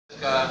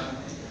का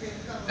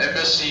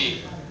एमएससी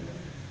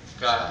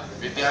का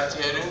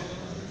विद्यार्थीहरू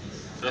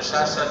र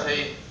साथसाथै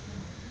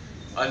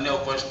अन्य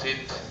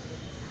उपस्थित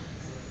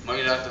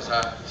महिला तथा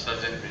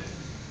सज्जनवृन्द,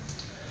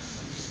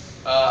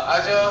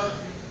 आज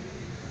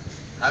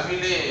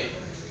हामीले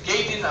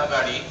केही दिन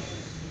अगाडि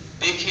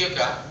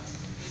देखिएका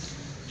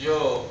यो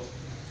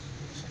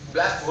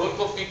ब्ल्याक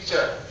होलको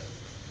पिक्चर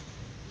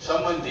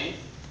सम्बन्धी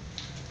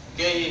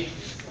केही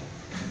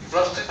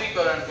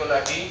प्रस्तुतिकरणको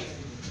लागि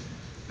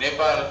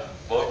नेपाल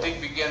भौतिक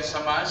विज्ञान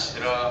समाज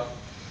र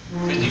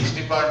फिजिक्स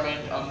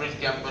डिपार्टमेन्ट अमृत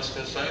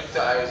क्याम्पसको संयुक्त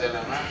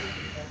आयोजनामा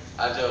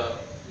आज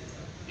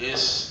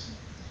यस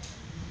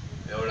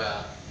एउटा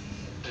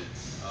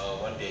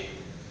वन डे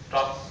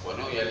टक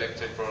भनौँ या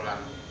लेक्चर प्रोग्राम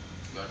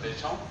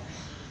गर्दैछौँ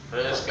र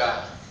यसका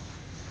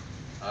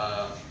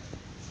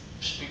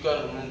स्पिकर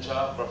हुनुहुन्छ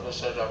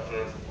प्रोफेसर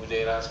डाक्टर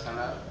उदय राज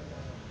खनाल।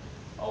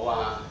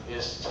 उहाँ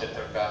यस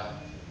क्षेत्रका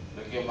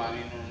विज्ञ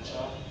मानिनुहुन्छ।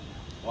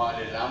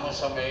 उहाँले लामो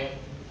समय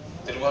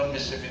त्रिभुवन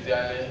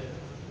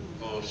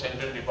विश्वविद्यालयको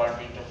central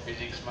department of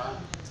फिजिक्समा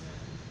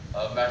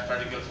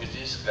mathematical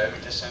physics,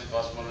 gravitation,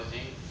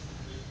 cosmology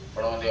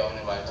पढाउँदै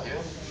आउनुभएको थियो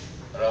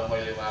र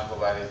मैले उहाँको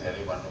बारे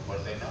धेरै भन्नु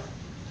पर्दैन।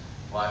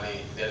 उहाँले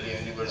दिल्ली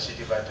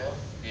युनिभर्सिटीबाट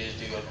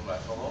पिएचडी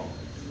गर्नुभएको हो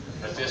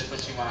र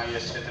त्यसपछि उहाँ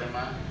यस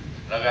क्षेत्रमा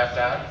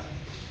लगातार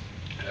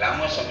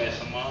लामो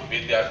समयसम्म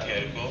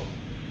विद्यार्थीहरूको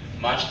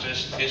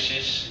मास्टर्स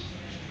थेसिस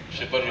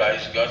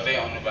सुपरभाइज गर्दै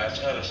आउनुभएको छ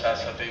र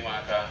साथसाथै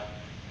उहाँका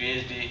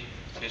पिएचडी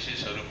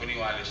थेसिसहरू पनि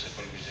उहाँले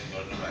सुपरभाइज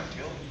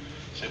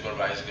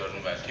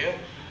गर्नुभएको थियो।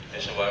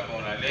 त्यसो भएको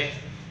हुनाले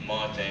म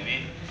चाहिँ नि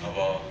अब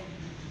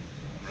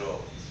हाम्रो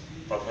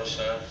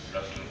प्रोफेसर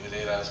डाक्टर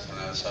उदय राज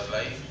खनाल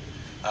सरलाई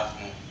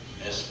आफ्नो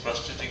यस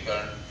प्रस्तुत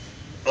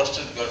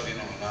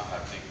गरिदिनु हुन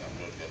हार्दिक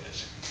अनुरोध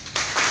गर्दछु।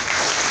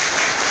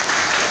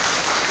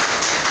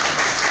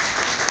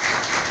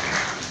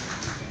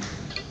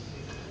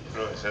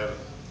 Professor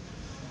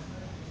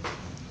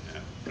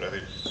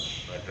Pradeep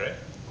Bhattray,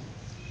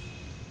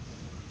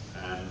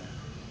 and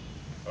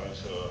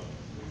also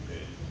the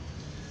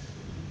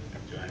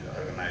joint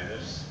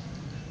organizers,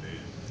 the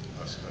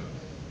Oscar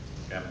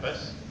campus.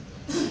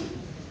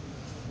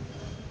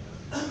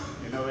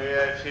 In a way,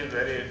 I feel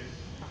very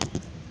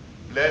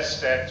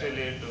blessed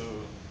actually to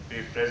be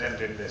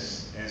present in this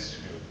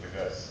institute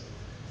because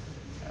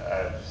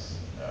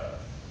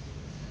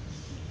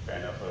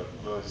kind of a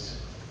close,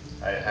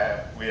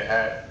 we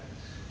had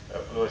a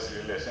close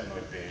relation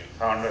with the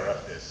founder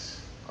of this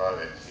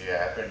college. He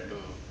happened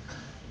to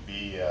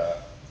be a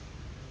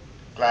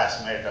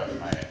classmate of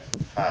my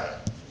father.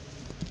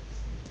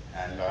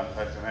 And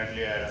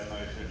unfortunately, I don't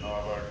know if you know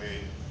about the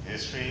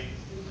history.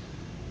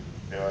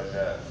 He was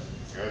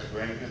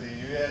going to the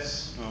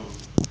US to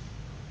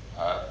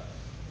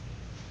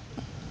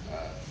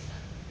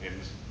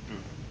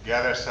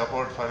gather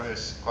support for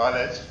this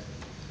college,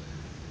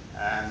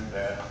 and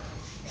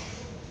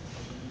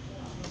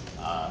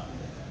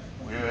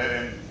we were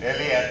in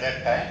Delhi at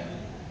that time,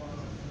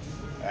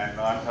 and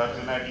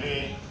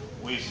unfortunately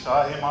we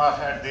saw him off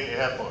at the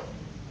airport.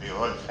 The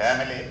whole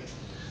family,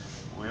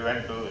 we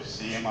went to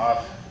see him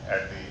off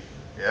at the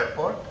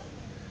airport,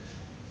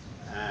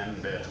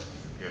 and the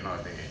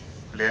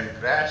plane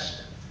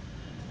crashed.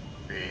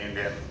 The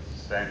Indian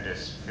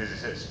scientist,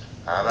 physicist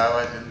Baba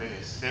was in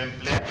the same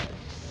plane,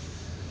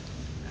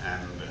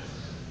 and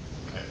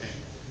I think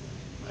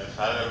my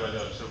father was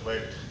also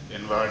quite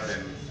involved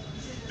in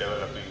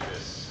developing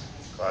this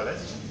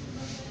college.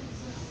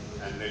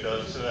 And it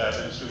also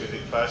happens to be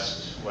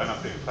one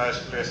of the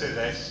first places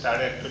I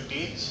started to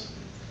teach.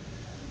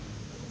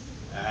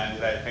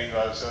 And I think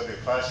also the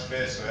first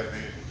place where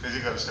the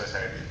Physical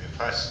Society, the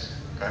first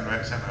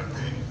convention of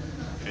the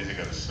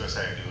Physical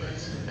Society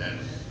was held.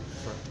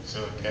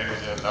 So it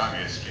carries a long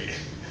history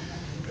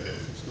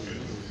with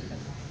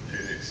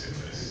physics in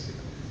this.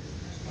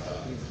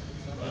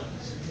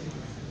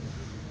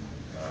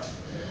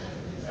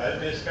 I'll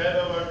describe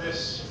about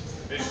this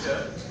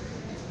picture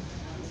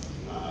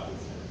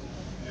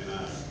in a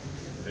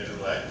little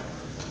while,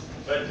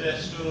 but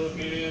just to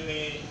give you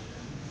the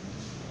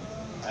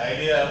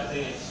idea of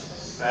the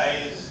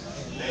size,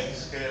 length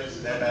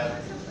scales that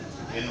are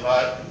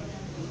involved.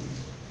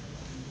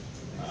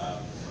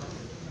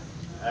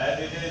 As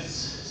it is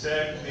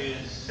said, the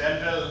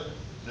central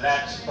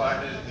black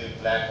spot is the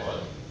black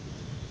hole.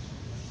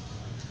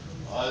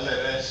 All the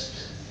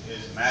rest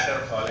is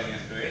matter falling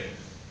into it.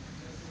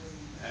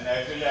 And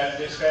actually I'll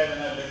describe in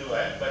a little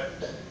while, but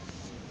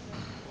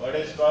what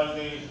is called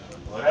the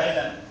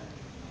horizon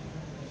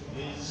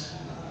is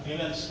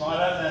even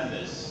smaller than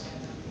this.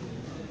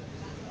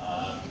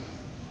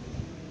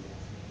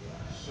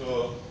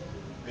 So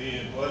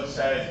the whole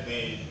size,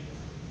 the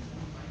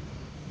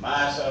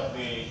mass of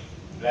the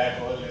black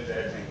hole is,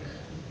 I think,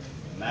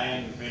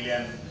 9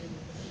 billion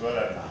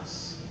solar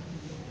mass.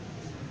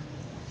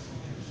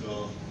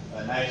 So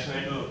a nice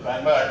way to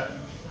convert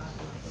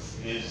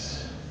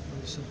is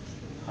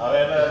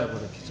however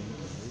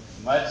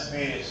much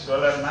the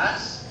solar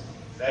mass,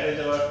 that is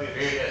about the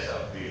radius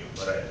of the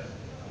horizon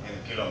in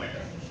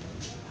kilometers.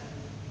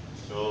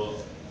 So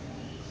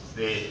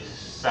The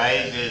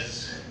size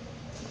is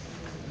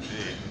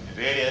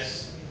the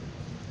radius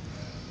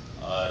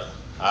or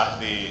half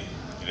the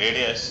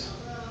radius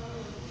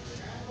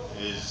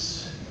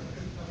is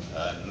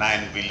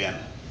 9 billion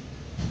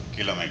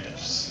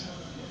kilometers.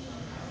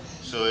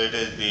 So it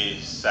is the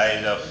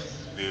size of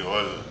the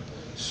whole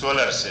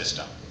solar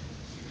system.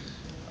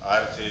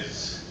 Earth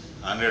is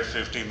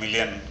 150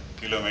 million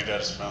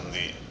kilometers from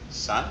the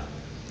sun.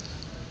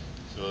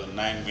 So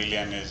 9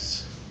 billion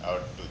is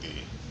out to the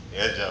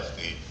edge of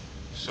the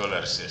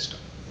solar system.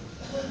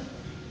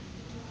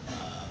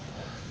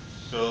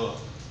 So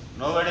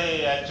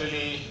nobody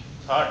actually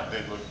thought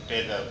they could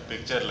take a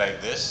picture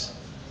like this.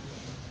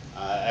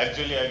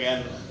 Actually,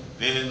 again,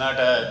 this is not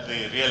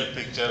the real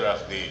picture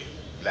of the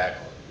black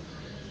hole.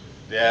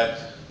 They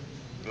have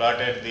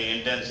plotted the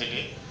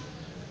intensity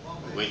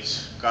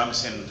which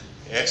comes in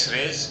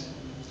X-rays,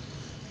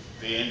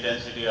 the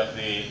intensity of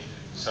the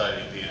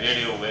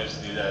radio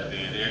waves. These are the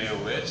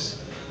radio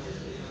waves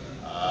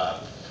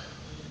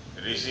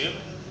received,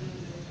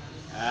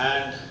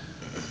 and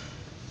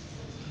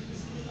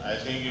I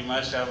think you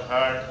must have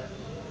heard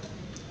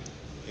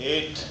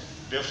 8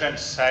 different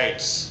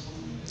sites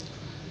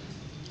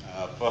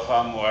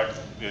perform what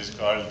is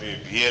called the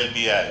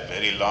VLBI,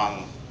 very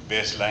long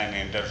baseline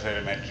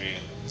interferometry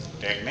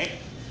technique.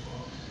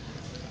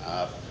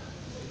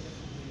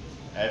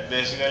 At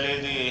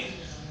basically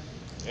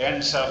the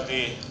ends of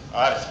the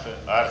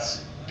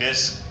Earth's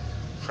disk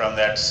from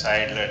that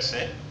side, let's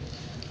say,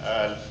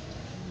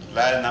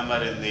 large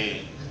number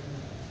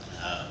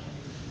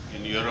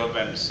in Europe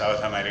and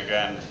South America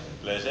and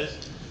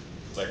places,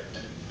 but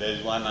there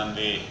is one on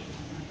the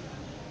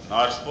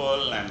North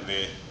Pole and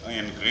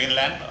in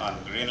Greenland,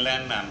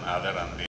 and other on the